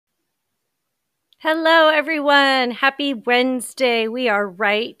Hello, everyone. Happy Wednesday. We are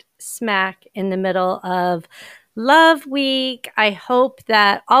right smack in the middle of Love Week. I hope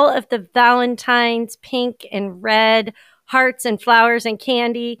that all of the Valentine's pink and red hearts and flowers and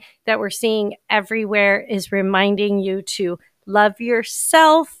candy that we're seeing everywhere is reminding you to love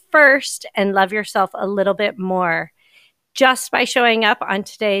yourself first and love yourself a little bit more. Just by showing up on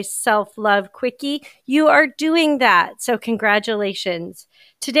today's self-love quickie, you are doing that. So congratulations.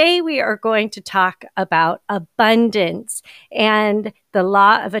 Today, we are going to talk about abundance and the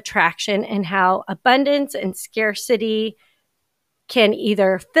law of attraction and how abundance and scarcity can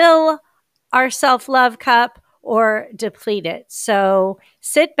either fill our self-love cup or deplete it. So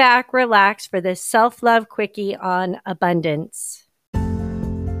sit back, relax for this self-love quickie on abundance.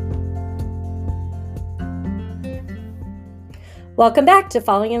 Welcome back to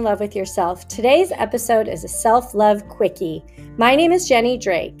Falling in Love with Yourself. Today's episode is a self-love quickie. My name is Jenny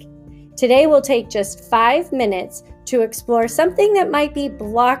Drake. Today we'll take just 5 minutes to explore something that might be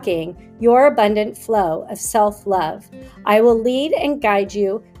blocking your abundant flow of self-love. I will lead and guide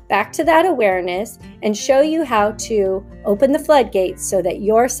you back to that awareness and show you how to open the floodgates so that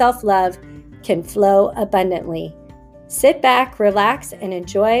your self-love can flow abundantly. Sit back, relax, and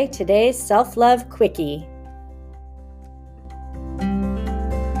enjoy today's self-love quickie.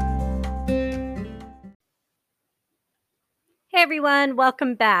 Hey everyone,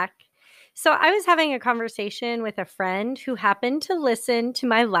 welcome back. So I was having a conversation with a friend who happened to listen to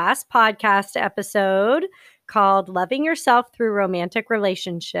my last podcast episode called Loving Yourself Through Romantic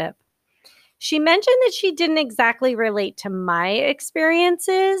Relationship. She mentioned that she didn't exactly relate to my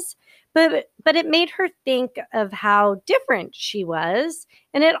experiences, but it made her think of how different she was.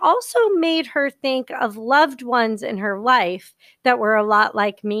 And it also made her think of loved ones in her life that were a lot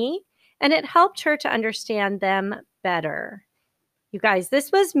like me. And it helped her to understand them better. You guys,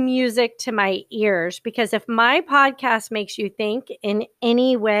 this was music to my ears because if my podcast makes you think in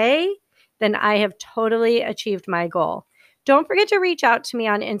any way, then I have totally achieved my goal. Don't forget to reach out to me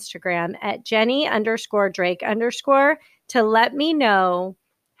on Instagram at Jenny_Drake_ to let me know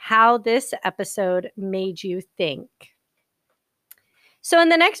how this episode made you think. So in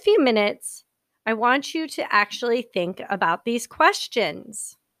the next few minutes, I want you to actually think about these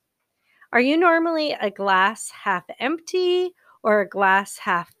questions. Are you normally a glass half empty or a glass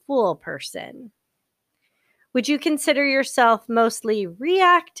half full person? Would you consider yourself mostly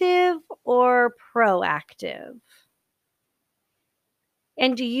reactive or proactive?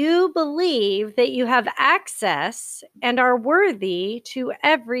 And do you believe that you have access and are worthy to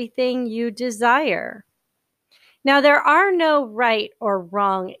everything you desire? Now, there are no right or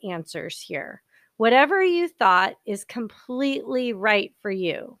wrong answers here. Whatever you thought is completely right for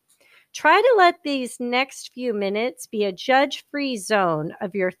you. Try to let these next few minutes be a judge-free zone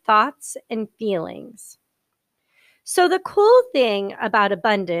of your thoughts and feelings. So the cool thing about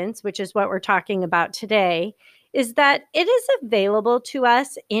abundance, which is what we're talking about today, is that it is available to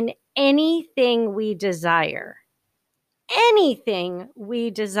us in anything we desire. Anything we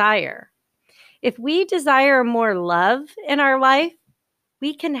desire. If we desire more love in our life,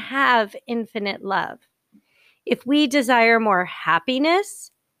 we can have infinite love. If we desire more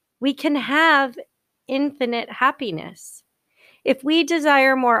happiness, we can have infinite happiness. If we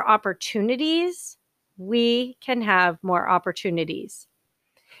desire more opportunities, we can have more opportunities.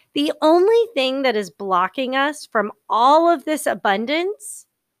 The only thing that is blocking us from all of this abundance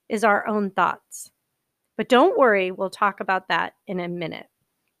is our own thoughts. But don't worry, we'll talk about that in a minute.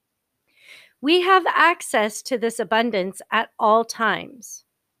 We have access to this abundance at all times.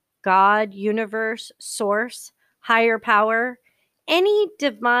 God, universe, source, higher power, any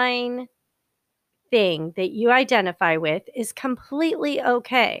divine thing that you identify with is completely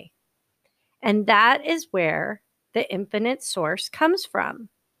okay. And that is where the infinite source comes from.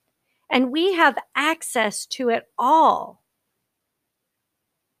 And we have access to it all.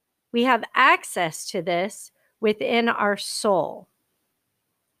 We have access to this within our soul.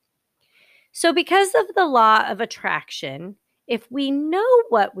 So because of the law of attraction, if we know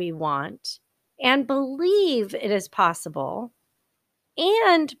what we want and believe it is possible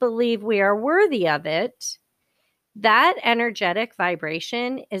and believe we are worthy of it, that energetic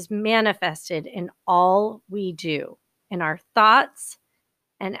vibration is manifested in all we do, in our thoughts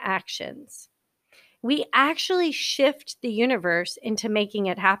and actions. We actually shift the universe into making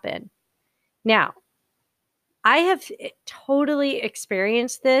it happen. Now, I have totally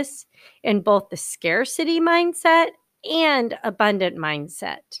experienced this in both the scarcity mindset and abundant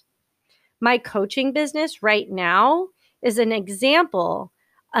mindset. My coaching business right now is an example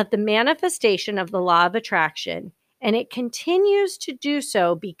of the manifestation of the law of attraction, and it continues to do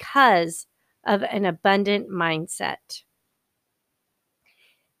so because of an abundant mindset.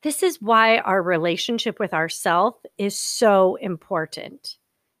 This is why our relationship with ourselves is so important.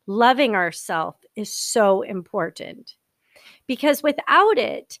 Loving ourselves is so important. Because without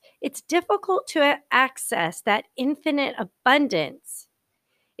it, it's difficult to access that infinite abundance.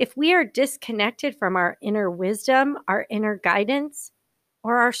 If we are disconnected from our inner wisdom, our inner guidance,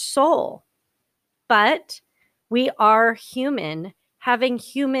 or our soul, but we are human, having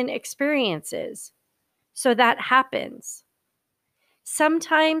human experiences. So that happens.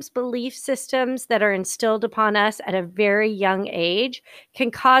 Sometimes belief systems that are instilled upon us at a very young age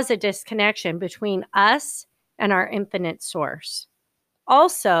can cause a disconnection between us and our infinite source.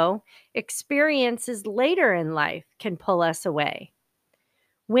 Also, experiences later in life can pull us away.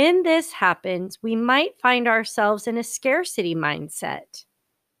 When this happens, we might find ourselves in a scarcity mindset,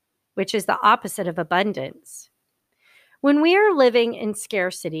 which is the opposite of abundance. When we are living in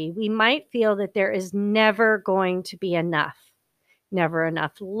scarcity, we might feel that there is never going to be enough. Never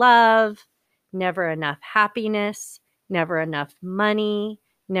enough love, never enough happiness, never enough money,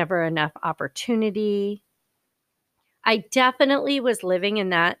 never enough opportunity. I definitely was living in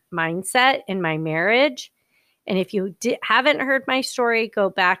that mindset in my marriage. And if you haven't heard my story, go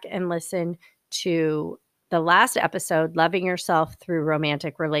back and listen to the last episode, Loving Yourself Through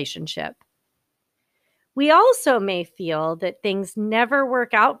Romantic Relationship. We also may feel that things never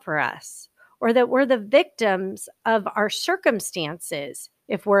work out for us, or that we're the victims of our circumstances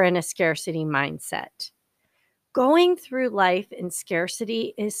if we're in a scarcity mindset. Going through life in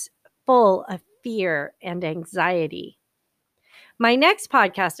scarcity is full of fear and anxiety. My next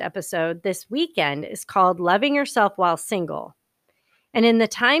podcast episode this weekend is called Loving Yourself While Single. And in the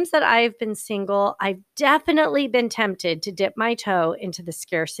times that I've been single, I've definitely been tempted to dip my toe into the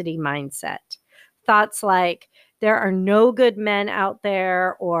scarcity mindset. Thoughts like, there are no good men out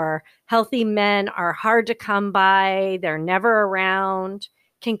there, or healthy men are hard to come by, they're never around,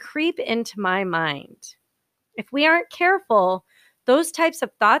 can creep into my mind. If we aren't careful, those types of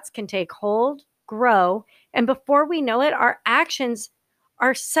thoughts can take hold, grow, and before we know it, our actions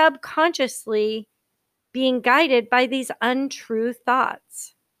are subconsciously being guided by these untrue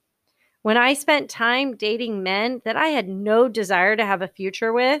thoughts. When I spent time dating men that I had no desire to have a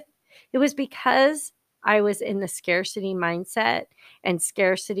future with, it was because I was in the scarcity mindset and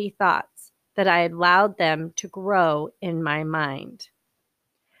scarcity thoughts that I allowed them to grow in my mind.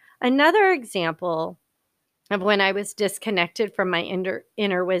 Another example of when I was disconnected from my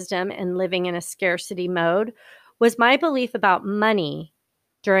inner wisdom and living in a scarcity mode was my belief about money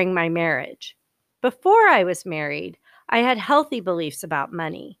during my marriage. Before I was married, I had healthy beliefs about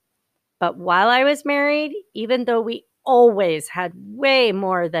money. But while I was married, even though we always had way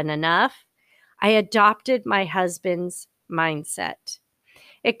more than enough, I adopted my husband's mindset.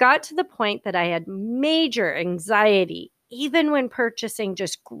 It got to the point that I had major anxiety, even when purchasing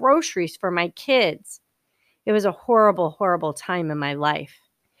just groceries for my kids. It was a horrible, horrible time in my life.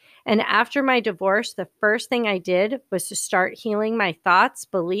 And after my divorce, the first thing I did was to start healing my thoughts,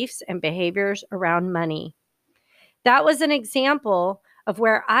 beliefs, and behaviors around money. That was an example of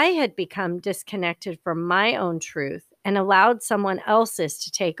where I had become disconnected from my own truth and allowed someone else's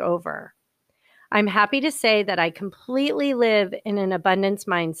to take over. I'm happy to say that I completely live in an abundance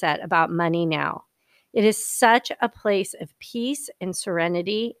mindset about money now. It is such a place of peace and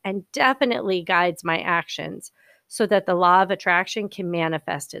serenity, and definitely guides my actions so that the law of attraction can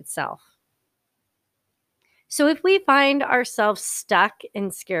manifest itself. So if we find ourselves stuck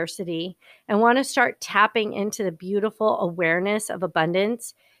in scarcity and want to start tapping into the beautiful awareness of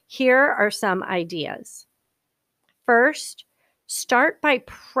abundance, here are some ideas. First, start by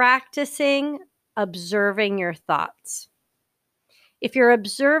practicing observing your thoughts. If you're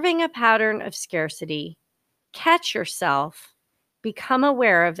observing a pattern of scarcity, catch yourself, become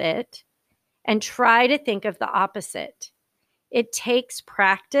aware of it, and try to think of the opposite. It takes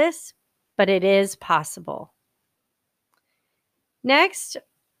practice, but it is possible. Next,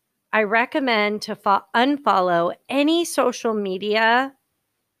 I recommend to unfollow any social media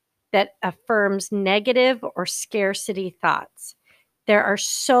that affirms negative or scarcity thoughts. There are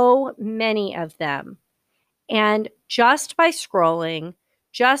so many of them. And just by scrolling,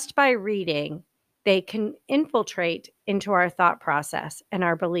 just by reading, they can infiltrate into our thought process and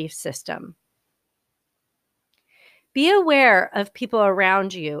our belief system. Be aware of people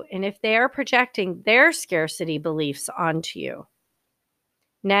around you and if they are projecting their scarcity beliefs onto you.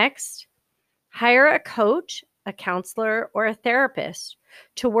 Next, hire a coach, a counselor, or a therapist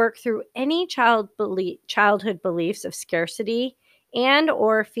to work through any childhood beliefs of scarcity and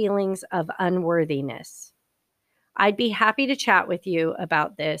or feelings of unworthiness. I'd be happy to chat with you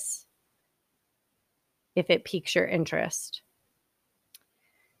about this. if it piques your interest.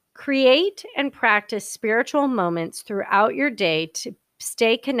 Create and practice spiritual moments throughout your day to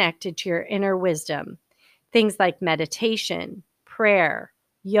stay connected to your inner wisdom. Things like meditation, prayer,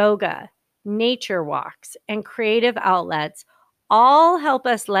 yoga, nature walks, and creative outlets all help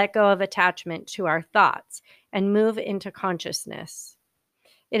us let go of attachment to our thoughts and move into consciousness.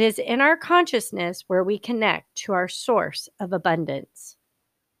 It is in our consciousness where we connect to our source of abundance.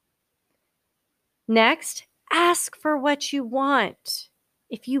 Next, ask for what you want.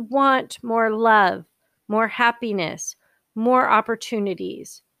 If you want more love, more happiness, more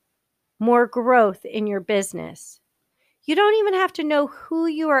opportunities, more growth in your business, you don't even have to know who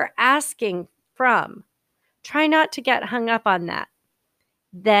you are asking from. Try not to get hung up on that.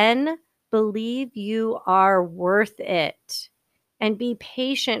 Then believe you are worth it and be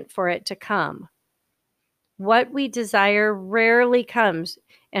patient for it to come. What we desire rarely comes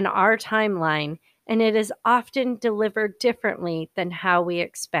in our timeline, and it is often delivered differently than how we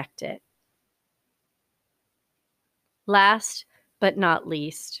expect it. Last but not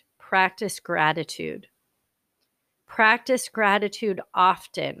least, practice gratitude. Practice gratitude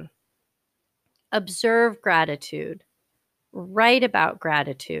often. Observe gratitude. Write about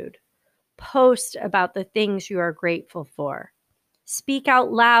gratitude. Post about the things you are grateful for. Speak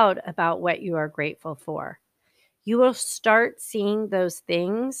out loud about what you are grateful for. You will start seeing those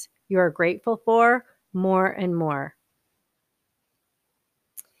things you are grateful for more and more.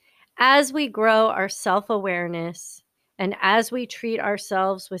 As we grow our self-awareness and as we treat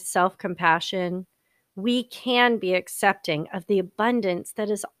ourselves with self-compassion, we can be accepting of the abundance that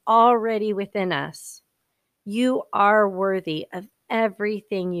is already within us. You are worthy of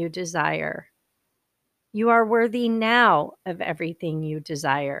everything you desire. You are worthy now of everything you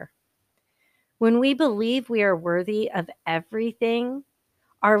desire. When we believe we are worthy of everything,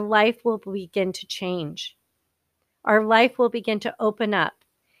 our life will begin to change. Our life will begin to open up,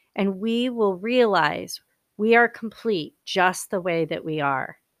 and we will realize we are complete just the way that we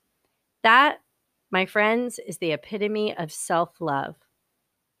are. That, my friends, is the epitome of self-love.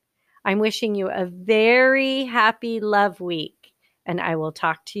 I'm wishing you a very happy love week, and I will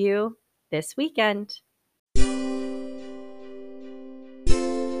talk to you this weekend.